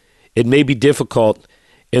much, it may be difficult,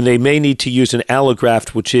 and they may need to use an allograft,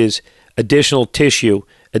 which is additional tissue,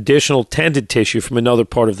 additional tendon tissue from another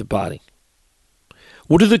part of the body.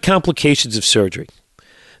 What are the complications of surgery?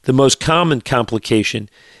 The most common complication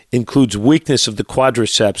includes weakness of the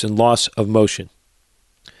quadriceps and loss of motion.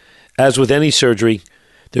 As with any surgery,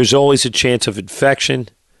 there's always a chance of infection,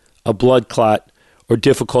 a blood clot, or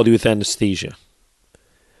difficulty with anesthesia.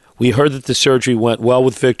 We heard that the surgery went well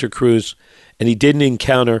with Victor Cruz, and he didn't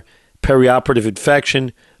encounter perioperative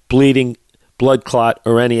infection, bleeding, blood clot,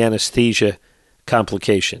 or any anesthesia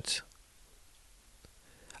complications.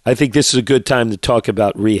 I think this is a good time to talk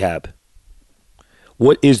about rehab.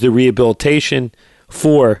 What is the rehabilitation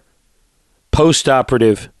for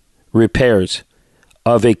post-operative repairs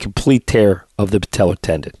of a complete tear of the patellar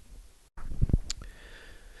tendon?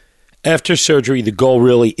 After surgery, the goal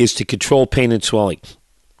really is to control pain and swelling.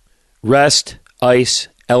 Rest, ice,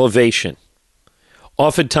 elevation.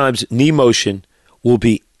 Oftentimes, knee motion will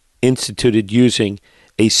be instituted using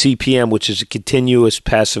a CPM, which is a continuous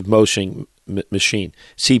passive motion machine,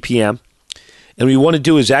 CPM. And what we want to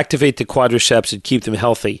do is activate the quadriceps and keep them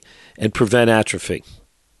healthy and prevent atrophy.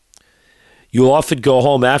 You'll often go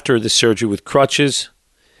home after the surgery with crutches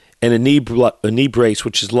and a knee brace,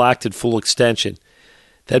 which is locked at full extension.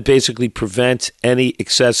 That basically prevents any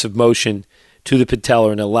excessive motion to the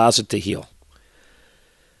patellar and allows it to heal.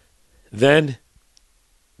 Then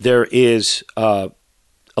there is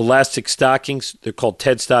elastic stockings. They're called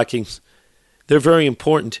TED stockings. They're very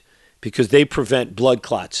important because they prevent blood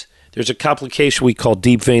clots. There's a complication we call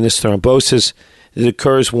deep venous thrombosis that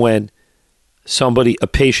occurs when a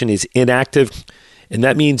patient is inactive, and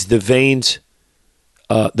that means the veins,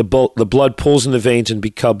 the blood pulls in the veins and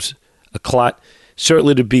becomes a clot.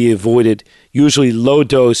 Certainly to be avoided. Usually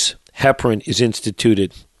low-dose heparin is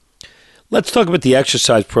instituted. Let's talk about the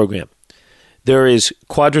exercise program. There is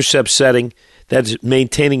quadriceps setting, that's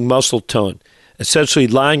maintaining muscle tone, essentially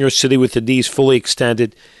lying or sitting with the knees fully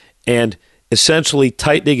extended and essentially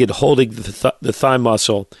tightening and holding the thigh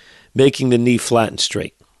muscle, making the knee flat and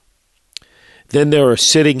straight. Then there are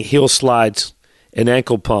sitting heel slides and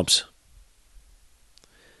ankle pumps.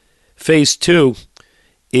 Phase 2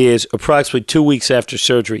 is approximately 2 weeks after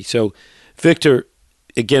surgery. So Victor,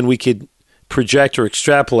 again, we could project or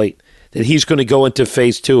extrapolate that he's going to go into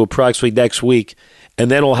phase 2 approximately next week, and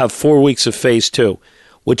then we'll have 4 weeks of phase 2,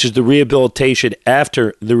 which is the rehabilitation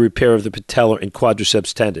after the repair of the patellar and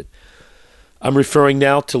quadriceps tendon. I'm referring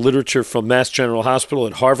now to literature from Mass General Hospital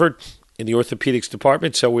at Harvard in the orthopedics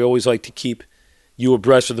department, so we always like to keep you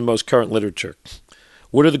abreast of the most current literature.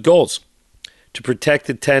 What are the goals? To protect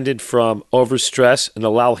the tendon from overstress and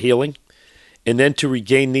allow healing, and then to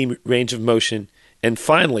regain knee range of motion, and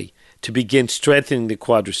finally, to begin strengthening the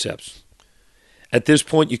quadriceps. At this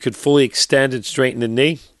point, you could fully extend and straighten the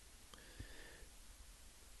knee.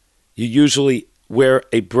 You usually wear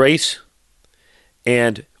a brace,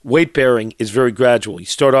 and weight bearing is very gradual. You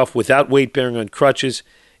start off without weight bearing on crutches,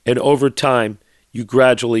 and over time, you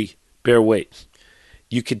gradually bear weight.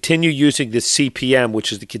 You continue using the CPM,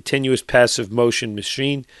 which is the continuous passive motion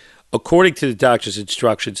machine, according to the doctor's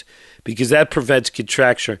instructions, because that prevents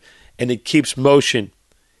contraction and it keeps motion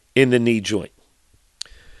in the knee joint.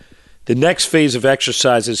 The next phase of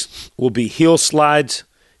exercises will be heel slides,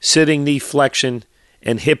 sitting knee flexion,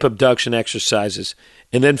 and hip abduction exercises.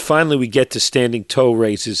 And then finally we get to standing toe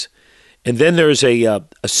raises. And then there's a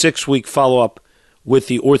 6-week follow-up with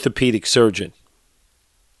the orthopedic surgeon.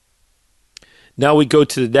 Now we go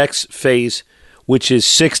to the next phase, which is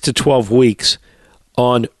 6 to 12 weeks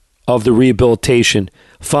of the rehabilitation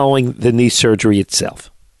following the knee surgery itself.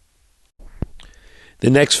 The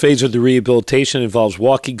next phase of the rehabilitation involves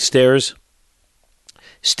walking stairs,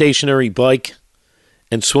 stationary bike,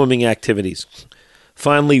 and swimming activities.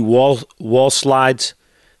 Finally, wall slides,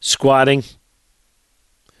 squatting,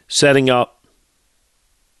 setting up,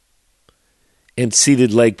 and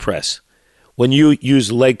seated leg press. When you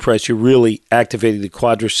use leg press, you're really activating the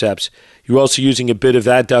quadriceps. You're also using a bit of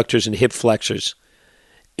adductors and hip flexors.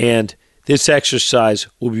 And this exercise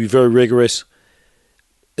will be very rigorous.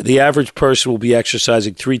 The average person will be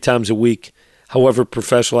exercising 3 times a week. However, a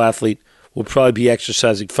professional athlete will probably be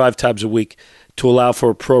exercising 5 times a week to allow for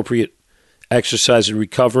appropriate exercise and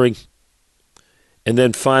recovery. And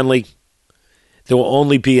then finally, there will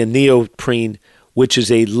only be a neoprene, which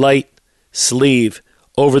is a light sleeve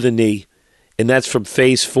over the knee, and that's from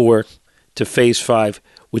phase 4 to phase 5,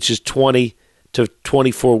 which is 20 to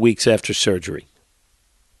 24 weeks after surgery.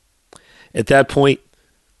 At that point,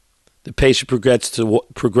 the patient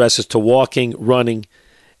progresses to walking, running,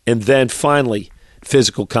 and then finally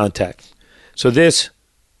physical contact. So this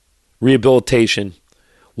rehabilitation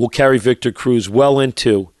will carry Victor Cruz well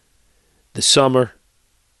into the summer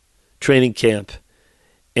training camp.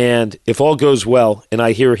 And if all goes well, and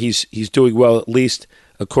I hear he's doing well, at least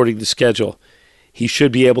according to schedule, he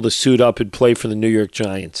should be able to suit up and play for the New York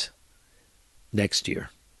Giants next year.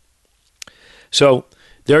 So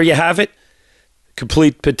there you have it.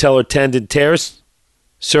 Complete patellar tendon tears,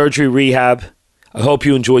 surgery, rehab. I hope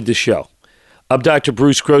you enjoyed the show. I'm Dr.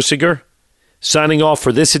 Bruce Grosinger, signing off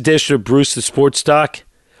for this edition of Bruce the Sports Doc.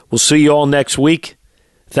 We'll see you all next week.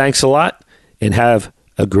 Thanks a lot, and have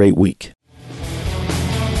a great week.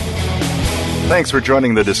 Thanks for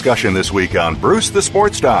joining the discussion this week on Bruce the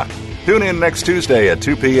Sports Doc. Tune in next Tuesday at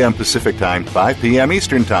 2 p.m. Pacific Time, 5 p.m.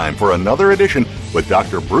 Eastern Time for another edition with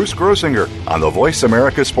Dr. Bruce Grosinger on the Voice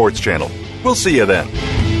America Sports Channel. We'll see you then.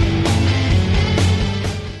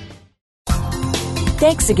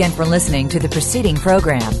 Thanks again for listening to the preceding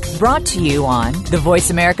program brought to you on the Voice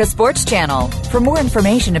America Sports Channel. For more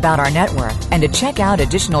information about our network and to check out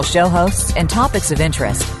additional show hosts and topics of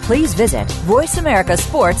interest, please visit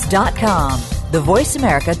voiceamericasports.com. The Voice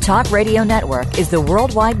America Talk Radio Network is the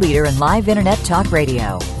worldwide leader in live Internet talk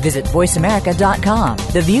radio. Visit voiceamerica.com.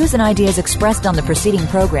 The views and ideas expressed on the preceding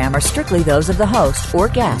program are strictly those of the host or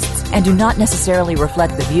guests and do not necessarily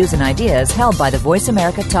reflect the views and ideas held by the Voice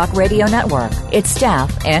America Talk Radio Network, its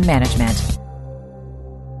staff, and management.